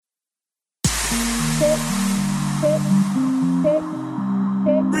morning,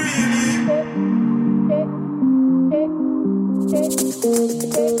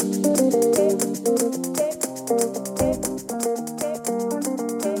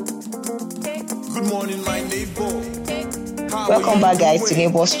 my neighbor. Welcome back, guys, to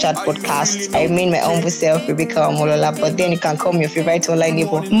Neighbors Chat Podcast. I remain my humble self, Rebecca Omolola, but then you can call me your favorite online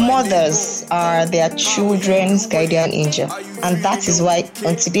neighbor. Mothers are their children's guardian angel, and that is why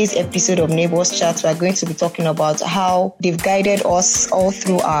on today's episode of Neighbors Chat, we are going to be talking about how they've guided us all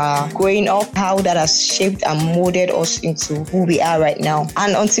through our growing up, how that has shaped and molded us into who we are right now.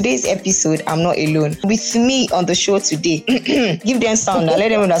 And on today's episode, I'm not alone. With me on the show today, give them sound and let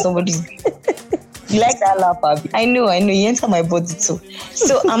them know that somebody's... You like that laugh, Abby? I know. You enter my body too.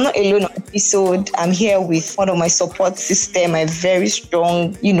 So I'm not alone on episode. I'm here with one of my support system, my very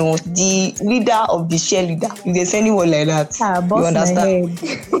strong, the leader of the cheerleader. If there's anyone like that, you understand?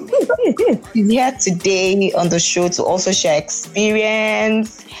 She's here today on the show to also share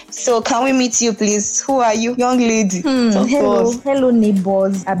experience. So can we meet you, please? Who are you, young lady? Hello,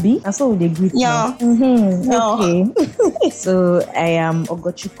 neighbors. Abby, and so they greet me. Okay. So I am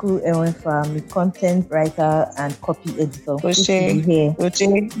Ogochukwu Enwefa, I'm a content writer and copy editor.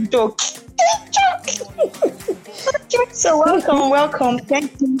 Joke. So welcome.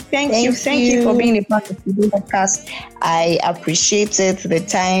 Thank you for being a part of the podcast. I appreciate it, the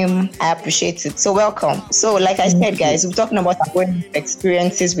time. I appreciate it. So welcome. So like I said, guys, we're talking about our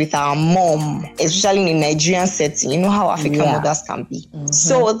experiences with our mom, especially in a Nigerian setting. You know how African mothers can be. Mm-hmm.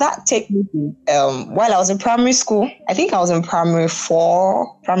 So that take me to, while I was in primary school, I think I was in primary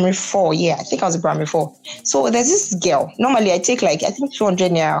four. Yeah, I think I was in primary 4. So there's this girl. Normally I take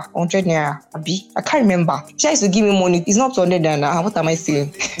 200 naira, Abi. I can't remember. She used to give me money. It's not 200 naira. What am I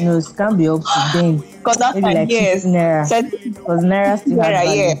saying? No, it can't be up to them. Because that time, yes. Naira. Because naira still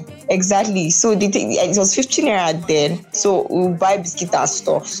yeah. Exactly. So it was 15 naira then. So we'll buy biscuit and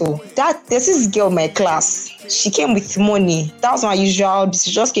stuff. So there's this girl in my class. She came with money. That was my usual.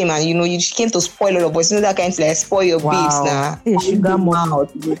 She just came and she came to spoil all of us. That kind of spoil your babes now. Hey, sugar mom.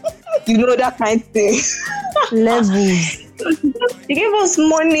 That kind of thing. Levels. She gave us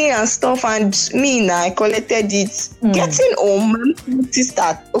money and stuff, and me now I collected it. Getting home, I noticed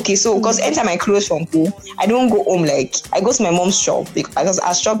that because anytime I close from home, I don't go home. I go to my mom's shop because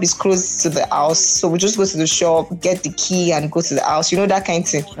our shop is close to the house. So we just go to the shop, get the key, and go to the house. That kind of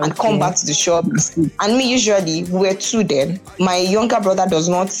thing, and come back to the shop. And me usually we were 2 then. My younger brother is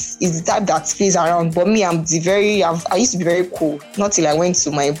the type that stays around, but me I used to be very cool. Not till I went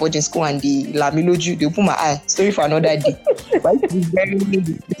to my boarding school and the Lamiloju, they put my eye. Story for another day.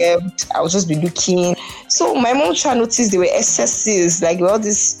 I would just be looking. So my mom tried to notice there were excesses, all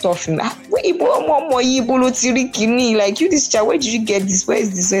this stuff. Like, you this child, where did you get this? Where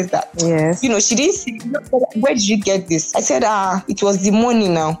is this? Where is that? Yes. She didn't say, where did you get this? I said, it was the money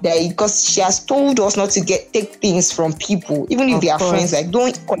now. Because she has told us not to take things from people, even if they are friends.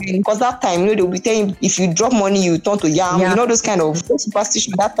 Don't collect. Because that time, they'll be telling you, if you drop money, you turn to yam. Those kind of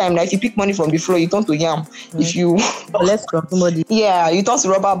superstition. That time, if you pick money from the floor, you turn to yam. If you less from somebody. Yeah, you toss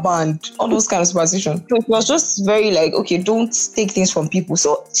rubber band, all those kind of superstition. So it was just very don't take things from people.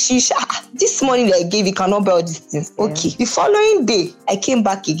 So she this money that I gave, you cannot buy all these things. Okay. The following day, I came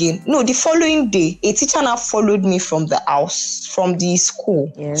back again. No, the following day, a teacher now followed me from the house, from the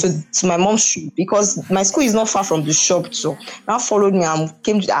school to my mom's shop, because my school is not far from the shop. So now followed me and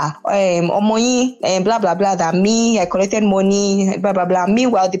came to blah blah blah, that me, I collected money, blah blah blah.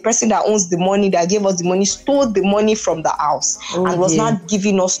 Meanwhile, the person that owns the money, that gave us the money, stole the money from the house and was not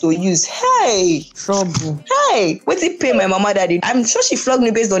giving us to use. Hey, trouble. Hey, what did pay my mama that did? I'm sure she flogged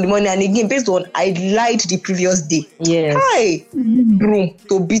me based on the money, and again based on I lied the previous day. Yes. Hey, broom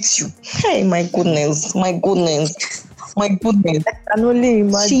to beat you. Hey, my goodness. I can only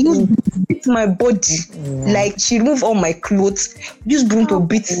imagine. She used to beat my body. She removed all my clothes, used broom to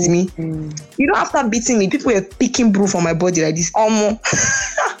beat me. After beating me, people were picking broom from my body like this.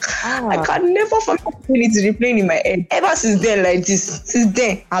 I can never forget it replaying in my head. Ever since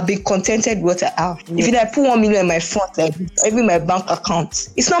then, I've been contented with what I have. If I put 1 million in my front, even my bank account,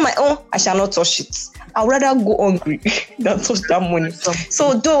 it's not my own, I shall not touch it. I'd rather go hungry than touch that money.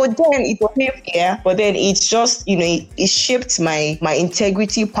 So though then it was here, but then it's just, it shaped my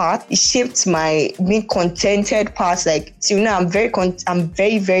integrity part. It shaped my being contented part. Till now, I'm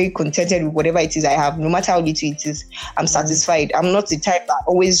very, very contented with whatever it is I have. No matter how little it is, I'm satisfied. I'm not the type that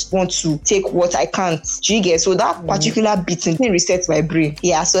always want to take what I can't. Do you get? So that particular beating resets my brain.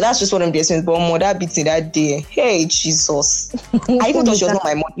 Yeah, so that's just one of the experiences. But mother beating that day, hey, Jesus. I even thought she was not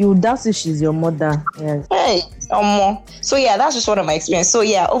my mother. You doubt if she's your mother. Yes. Hey, So yeah, that's just one of my experience. So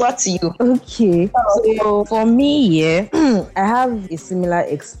yeah, over to you. Okay. So for me, yeah, I have a similar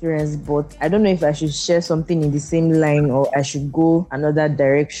experience, but I don't know if I should share something in the same line or I should go another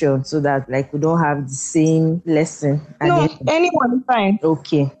direction so that like we don't have the same lesson. No, anyone is fine.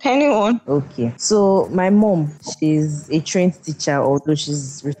 Okay. Anyone. Okay. So my mom, she's a trained teacher, although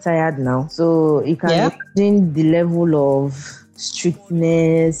she's retired now. So you can imagine the level of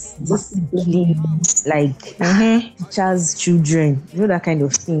strictness, discipline, like teachers' children, that kind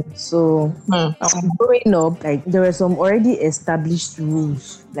of thing. So growing up, like there were some already established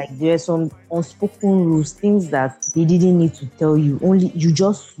rules. Like there were some unspoken rules, things that they didn't need to tell you. Only you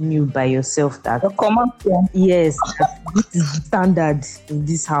just knew by yourself that yes, this is the standard in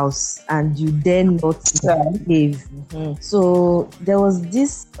this house, and you then not behave. So there was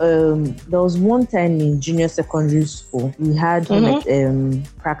this. There was one time in junior secondary school we had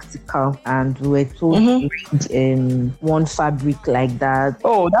practical, and we were told to read one fabric like that.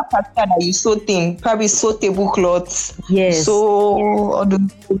 Oh, that practical that you sew thing, probably sew tablecloths. Yes. So all the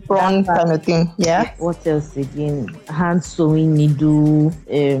front kind of thing. Yeah. What else again? Hand sewing needle,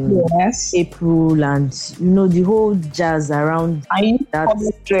 April, and the whole jazz around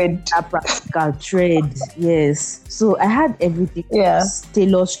that thread. That practical thread. Yes. So I had everything. Yeah.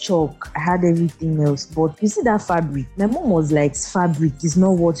 Tailor's chalk. I had everything else. But you see that fabric? My mom was like, fabric is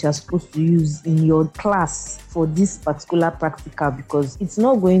not what you're supposed to use in your class for this particular practical, because it's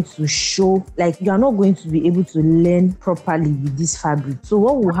not going to show, like you are not going to be able to learn properly with this fabric. So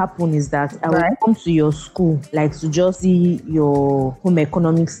what will happen is that I will come to your school, like to just see your home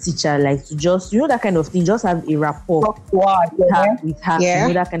economics teacher, like to just, that kind of thing, just have a rapport with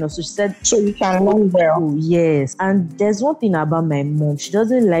her, that kind of. So she said, so you can learn well. Oh, yes. And there's one thing about my mom, she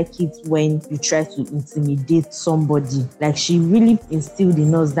doesn't like it when you try to intimidate somebody. Like she really instilled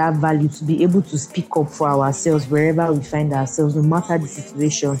in us that value to be able to speak up for ourselves wherever we find ourselves, no matter the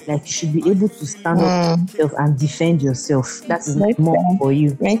situation. Like you should be able to stand up for yourself and defend yourself. That is my mom for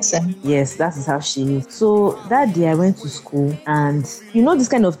you. Makes sense. Yes, that is how she is. So that day I went to school, and this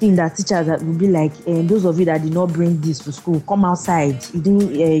kind of thing that teachers that will be like, those of you that did not bring this to school, come outside.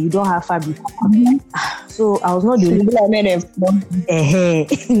 You don't have fabric. So I was not the only one.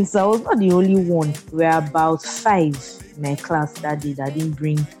 So I was not the only one. We were about 5 in my class that day that didn't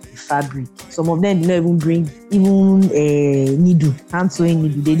bring the fabric. Some of them did not even bring needle, hand sewing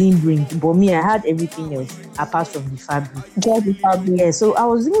needle. They didn't bring. But me, I had everything else apart from the fabric. Just the fabric. Yeah. So I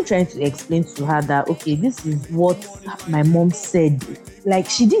was even trying to explain to her that okay, this is what my mom said. Like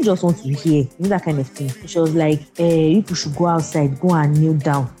she didn't just want to hear, that kind of thing. She was like, people should go outside, go and kneel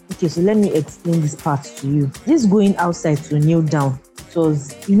down. Okay, so let me explain this part to you. This going outside to kneel down, it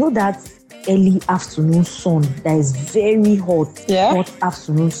was, that early afternoon sun that is very hot, hot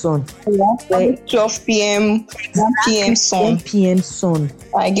afternoon sun. Yeah, 12 p.m., 1 p.m. sun. 1 p.m. sun.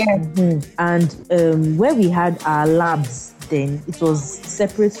 I get it. And where we had our labs, then it was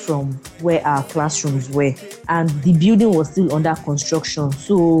separate from where our classrooms were, and the building was still under construction,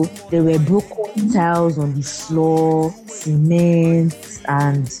 so there were broken tiles on the floor, cement,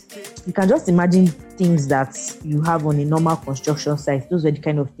 and you can just imagine things that you have on a normal construction site. Those were the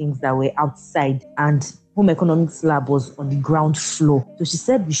kind of things that were outside, and home economics lab was on the ground floor. So she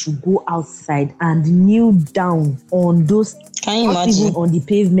said we should go outside and kneel down on those, can you imagine? Even on the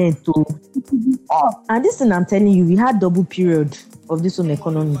pavement too. And this thing I'm telling you, we had double period of this home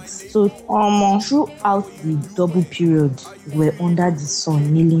economics. So throughout the double period, we were under the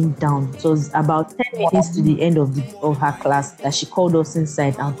sun kneeling down. It was about 10 minutes to the end of her class that she called us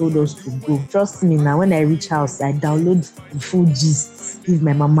inside and told us to go. Trust me, now when I reach house, I download the full gist, give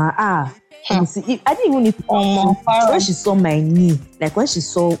my mama. I didn't even need to when she saw my knee, like when she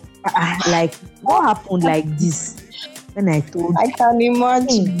saw like what happened like this. When I told, I can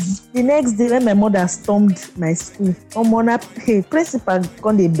imagine. The next day when my mother stormed my school, principal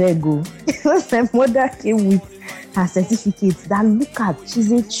come dey beg go. My mother came with her certificate that look at,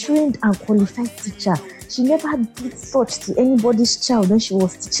 she's a trained and qualified teacher. She never did such to anybody's child when she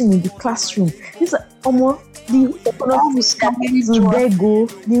was teaching in the classroom. This the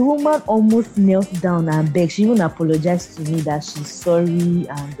woman almost knelt down and begged. She even apologized to me that she's sorry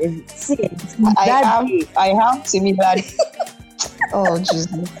and everything. I have similar. Oh Jesus!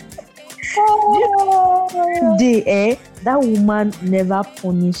 That woman never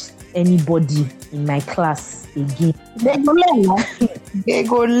punished anybody in my class again. They go learn. They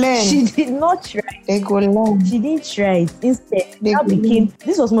go learn. She did not try. They go learn. She didn't try it. Instead,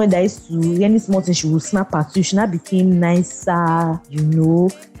 this was someone that used to, any small thing she would snap at you. She now became nicer,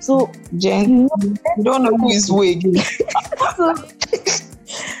 So Jen, you don't know who is way again.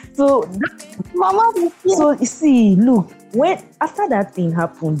 So Mama, so you see, look, when after that thing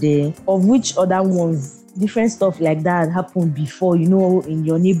happened there, of which other ones, different stuff like that happened before, in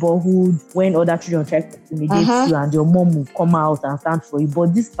your neighborhood when other children try to intimidate you and your mom will come out and stand for you.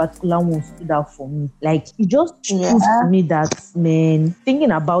 But this particular one stood out for me. Like, it just proved to me that, man,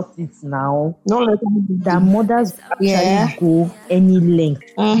 thinking about it now, that mothers actually go any length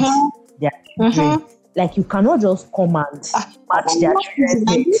with their children. Like, you cannot just come and match their children.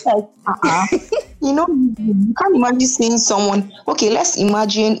 You can't imagine seeing someone. Okay, let's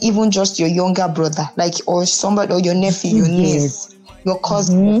imagine even just your younger brother, like, or somebody, or your nephew, your niece, your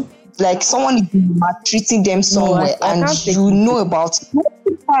cousin, like someone is maltreating them somewhere, and you know about it.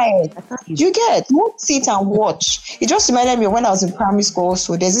 You won't sit and watch. It just reminded me of when I was in primary school.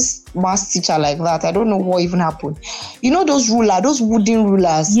 So there's this math teacher like that. I don't know what even happened. You know those wooden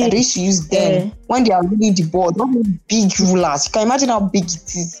rulers that they used to use then when they are ruling the board. Those big rulers. You can imagine how big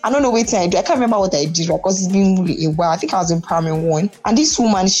it is. I don't know what I do. I can't remember what I did, right? Because it's been really a while. I think I was in primary 1. And this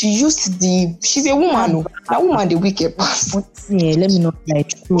woman, she's a woman. That woman, the wicked person. Let me not like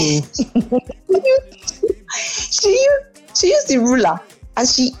true. She used the ruler. And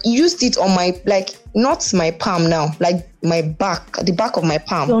she used it on my, like, not my palm now, like my back, the back of my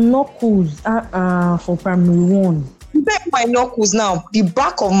palm. Your knuckles, for primary 1. You bet my knuckles now, the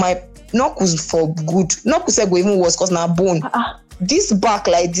back of my knuckles for good. Knuckles go even worse because now bone. This back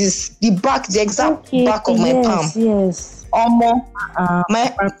like this, the exact back of my palm. Yes.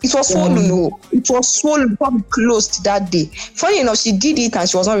 It was swollen. It was swollen, probably closed that day. Funny enough, she did it and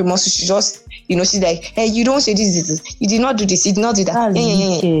she was not remorseful. She just, she's like, hey, you don't say this. You did not do this. You did not do that.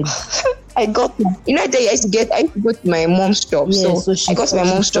 I got it. I used to go to my mom's shop. Yeah, so I got to my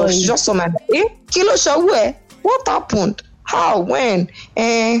mom's shop. She just saw my, Kilo Shawwe, what happened? How? When?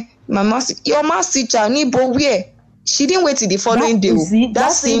 Your math teacher, Nibo, where? She didn't wait till the following day.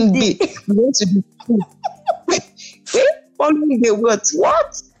 That same day. We went to the school. Following day, what?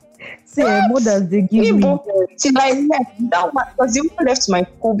 See, mothers, they give me. Till I left, that one, because the woman left my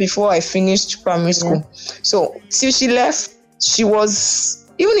school before I finished primary school. So till she left, she was,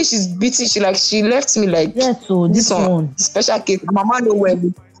 even if she's beating, she left me like, so this one special case. Mama know where.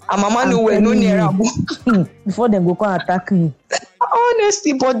 Mama know where, no near. Before they go come attack me.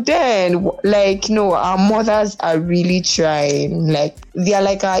 Honestly, but then, our mothers are really trying. Like, they are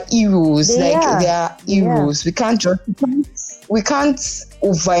like our heroes. They are heroes. We can't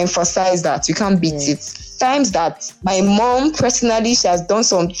overemphasize that. We can't beat it. Times that my mom personally, she has done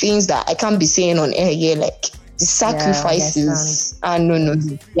some things that I can't be saying on air here, like the sacrifices. No,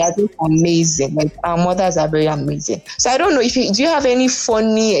 they are just amazing. Like, our mothers are very amazing. So I don't know do you have any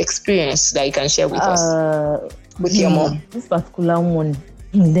funny experience that you can share with us with your mom? This particular one,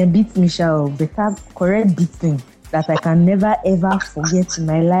 they beat me, better correct beating that I can never ever forget in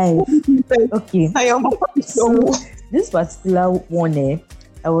my life. Okay. So this particular one,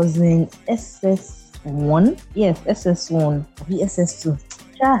 I was in SS1. Yes, SS1. SS2.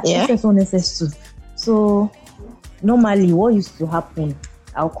 SS1, SS2. So normally what used to happen,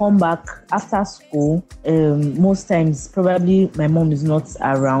 I'll come back after school. Most times probably my mom is not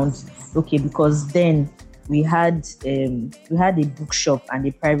around. Okay, because then we had a bookshop and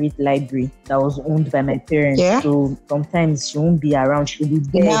a private library that was owned by my parents. So sometimes she won't be around. She'll be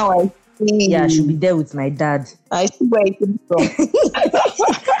there. Now I see. Yeah, she'll be there with my dad. I see where it came from.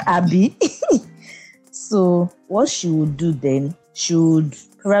 Abby. So what she would do then, she would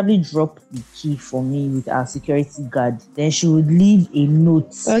probably drop the key for me with our security guard. Then she would leave a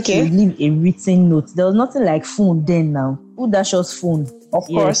note. Okay. She would leave a written note. There was nothing like phone then now. Who dash us phone? Of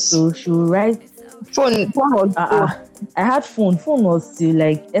course. So she would write. Phone was I had phone. Phone was still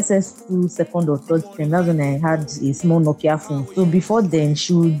like SS2 second or third term. That's when I had a small Nokia phone. So before then,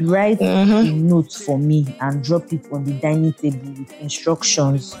 she would write a note for me and drop it on the dining table with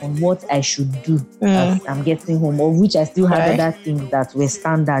instructions on what I should do as I'm getting home, of which I still had other things that were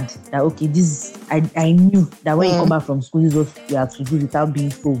standard. That okay, this I knew that when you come back from school, this is what you have to do without being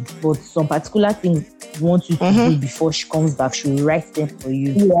told. But some particular things you want you to do before she comes back, she will write them for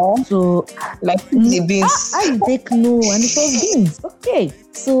you. Yeah. So like the beans. I take no, and it was beans. Okay.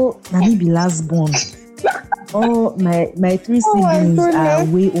 So now me be last born. Oh, my 3 siblings are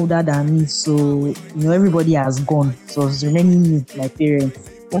way older than me, so everybody has gone. So it's remaining me, my parents.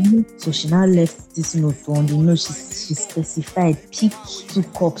 So she now left this note on the note. She specified pick 2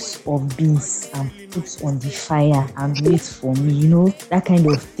 cups of beans and put on the fire and wait for me, that kind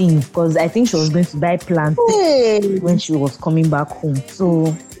of thing. Because I think she was going to buy plantain when she was coming back home.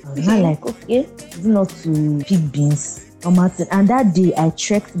 So I was not like, okay, is it not to pick beans? And that day I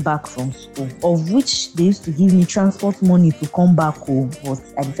trekked back from school, of which they used to give me transport money to come back home, but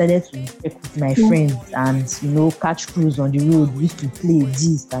I decided to trek with my friends and catch cruise on the road. We used to play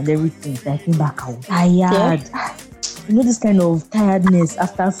gist and everything. So I came back, I was tired. This kind of tiredness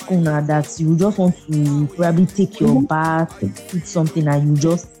after school now, that you just want to probably take your bath, eat something, and you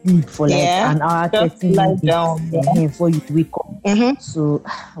just sleep for like an hour, 30 minutes before you wake up. So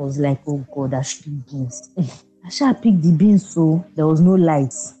I was like, oh God, I should pick beans. I should pick the beans, so there was no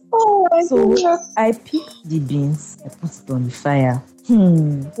lights. So I picked the beans, I put it on the fire.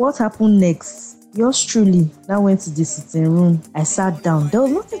 What happened next? Yours truly now went to the sitting room. I sat down. There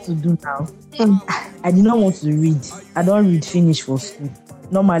was nothing to do now. I did not want to read. I don't read finish for school.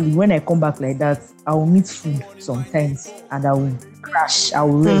 Normally, when I come back like that, I will meet food sometimes and I will crash, I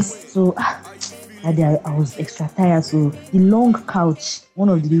will rest. So I was extra tired. So the long couch, one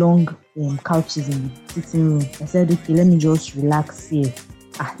of the long couches in the sitting room, I said, okay, let me just relax here.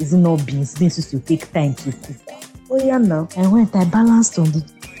 Is it not beans? Beans used to take time to cook. Oh yeah, now I balanced on the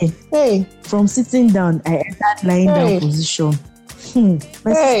chair. From sitting down, I entered lying down position.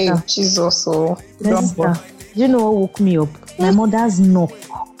 Jesus, sister, you know what woke me up? My mother's knock.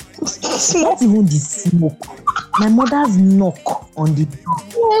 Not even the smoke. My mother's knock on the door.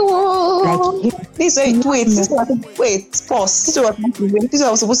 Pause. This is what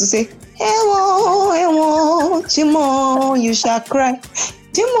I was supposed to say. Hello, Chimo, you shall cry.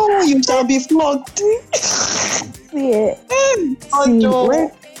 Chimo, you shall be flogged. When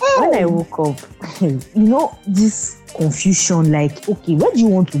I woke up, this confusion, like, okay, where do you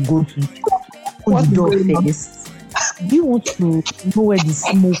want to go to? Open the door first. Do you want to know where the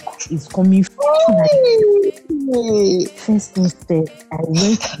smoke is coming from? First thing, I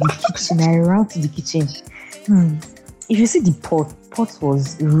went to the kitchen. I ran to the kitchen. If you see the pot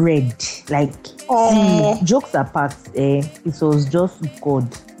was red. Like, jokes apart, it was just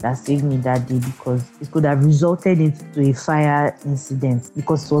God that saved me that day, because it could have resulted into a fire incident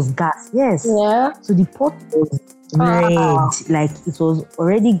because it was gas. Yes. Yeah. So the pot was red, like it was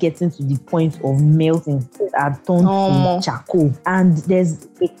already getting to the point of melting. It had turned to charcoal, and there's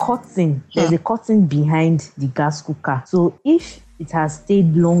a curtain behind the gas cooker. So if it has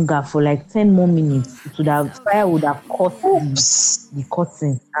stayed longer for like 10 more minutes, fire would have caught the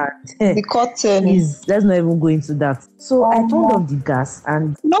curtain. And the curtain. Let's not even go into that. So I turned off the gas,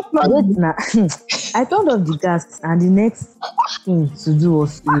 and I turned off the gas, and the next thing to do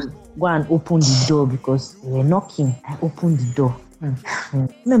was to go and open the door because they were knocking. I opened the door.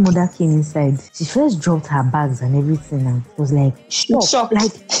 My mother came inside. She first dropped her bags and everything, and was like, shocked.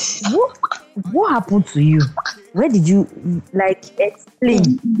 Like, what happened to you? Where did you,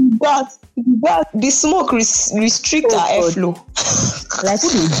 explain? The smoke restrict our airflow. Like,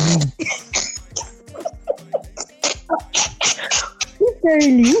 what did you do?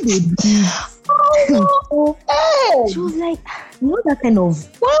 Literally, you did. She was like, that kind of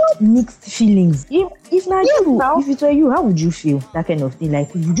mixed feelings. If not if it were you, how would you feel? That kind of thing.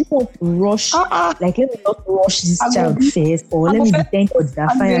 Like, would you want to rush? Like, let me not rush this child first, or let me be thankful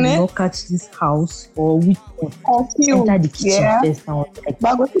that fire did not catch this house, or we enter the kitchen first. And was like,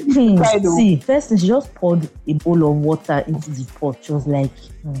 see, first thing, she just poured a bowl of water into the pot. She was like,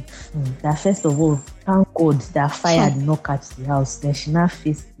 that first of all, thank God that fire did not catch the house. Then she now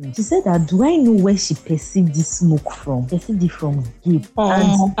faced me. She said that, do I know where she perceived this smoke from? Perceived it from gate.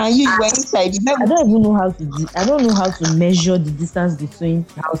 And you went inside. I don't even know how to I don't know how to measure the distance between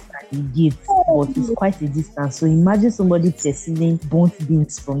the house and the gate, but it's quite a distance. So imagine somebody perceiving burnt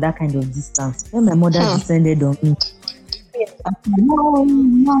beans from that kind of distance. When my mother descended on me,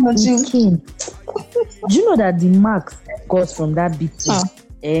 do you know that the marks got from that beating?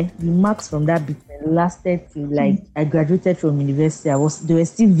 The marks from that beating lasted till like I graduated from university. They were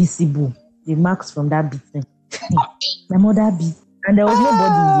still visible. The marks from that beating. My mother beat, and there was nobody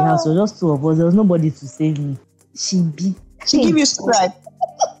in the house. It was just two of us. There was nobody to save me. She beat. She gave you strike.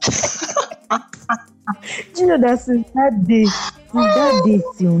 Do you know that since that day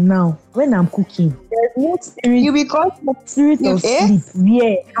till now, when I'm cooking, there's no spirit. You become spirit of sleep.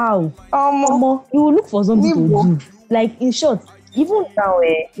 Yeah, how? You will look for something to do. Like, in short, even now,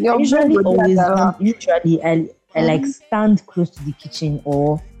 I like stand close to the kitchen,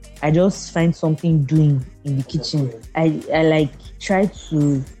 or I just find something doing in the kitchen. I like try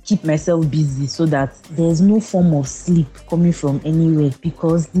to keep myself busy so that there's no form of sleep coming from anywhere,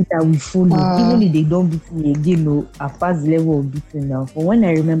 because these are we follow. Even if they don't beat me again, I've passed the level of beating now. But when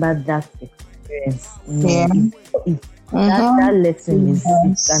I remember that experience, That lesson is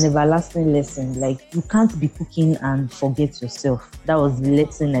Yes. an everlasting lesson. Like, you can't be cooking and forget yourself. That was the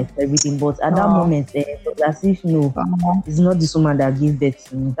lesson, like everything. But at that moment, it was as if no, it's not this woman that gave birth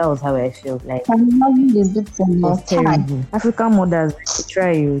to me. That was how I felt. Like, Can you imagine this bit it was terrible. African mothers, they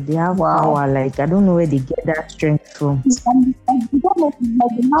try you. They have power. Like, I don't know where they get that strength from.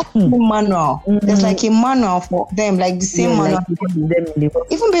 Manual. There's like a manual for them, like the same manual.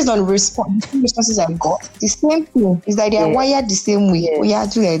 Like, even based on the responses I got, the same thing is that they are wired the same way. Oh yeah,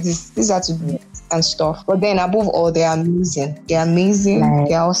 do like this. These are to do and stuff. But then above all, they are amazing. They're amazing.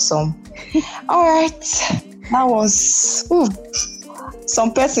 They're awesome. All right, that was.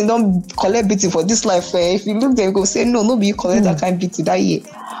 Some person don't collect beauty for this life. If you look there, you go say no, be you collect that kind of beauty that year.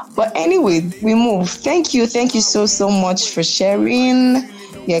 But anyway, we move. Thank you so much for sharing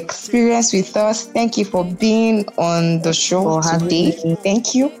your experience with us. Thank you for being on the show today.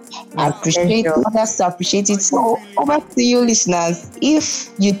 Thank you. I appreciate it. Others appreciate it. So over to you, listeners. If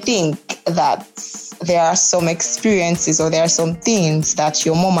you think that there are some experiences or there are some things that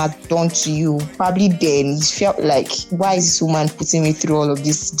your mom has done to you, probably then you felt like, why is this woman putting me through all of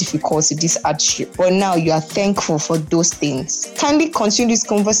this difficulty, this hardship? But now you are thankful for those things. Kindly continue this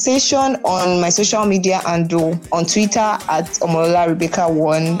conversation on my social media handle, on Twitter at Omolola Rebecca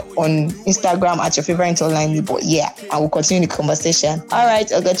 1, on Instagram at your favorite online neighbor. Yeah, I will continue the conversation. All right,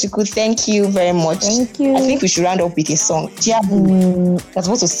 Ogochukwu, thank you very much. Thank you. I think we should round up with a song. That's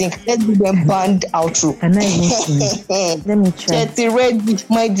what to sing. Let's do them band outro. Can I even sing? Let me try. Get it ready,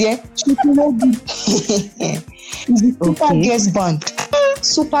 my dear. Super Guest Band.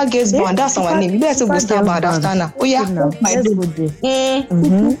 Super Guest Band. That's our name. You better go start band after now. Oh yeah, my baby.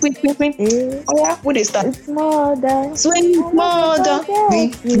 Quick. Oh yeah, where they start? It's mother. Sweet mother.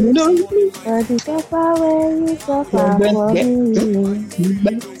 But it's suffer when you suffer for me.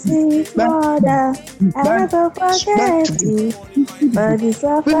 Sweet mother, I never forget you. But it's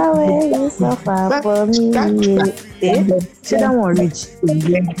suffer when you suffer for me. See that one reach.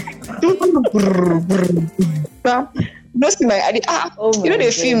 No, see my idea. You know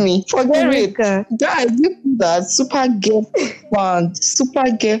they feel me. Forget it. Guys, that Super Guest Band.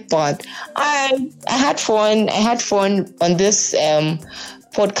 Super Guest Band. I had fun. I had fun on this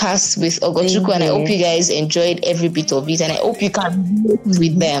podcast with Ogochukwu, and I hope you guys enjoyed every bit of it, and I hope you can relate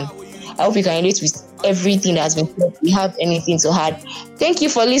with them. I hope you can relate with everything that has been said. If you have anything to add, thank you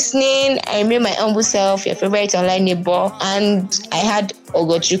for listening. I remain my humble self, your favorite online neighbor, and I had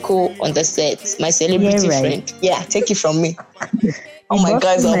Ogochukwu on the set, my celebrity friend. Yeah, take it from me. Oh my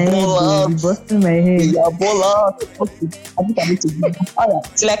guys, I'm busting my head. Yeah, I think I need to do that. All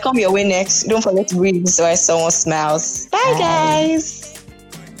right, till I come your way next, don't forget to breathe so I someone smiles. Bye guys.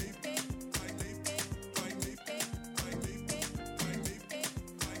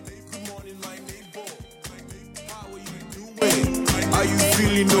 Are you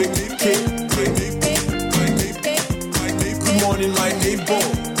feeling okay?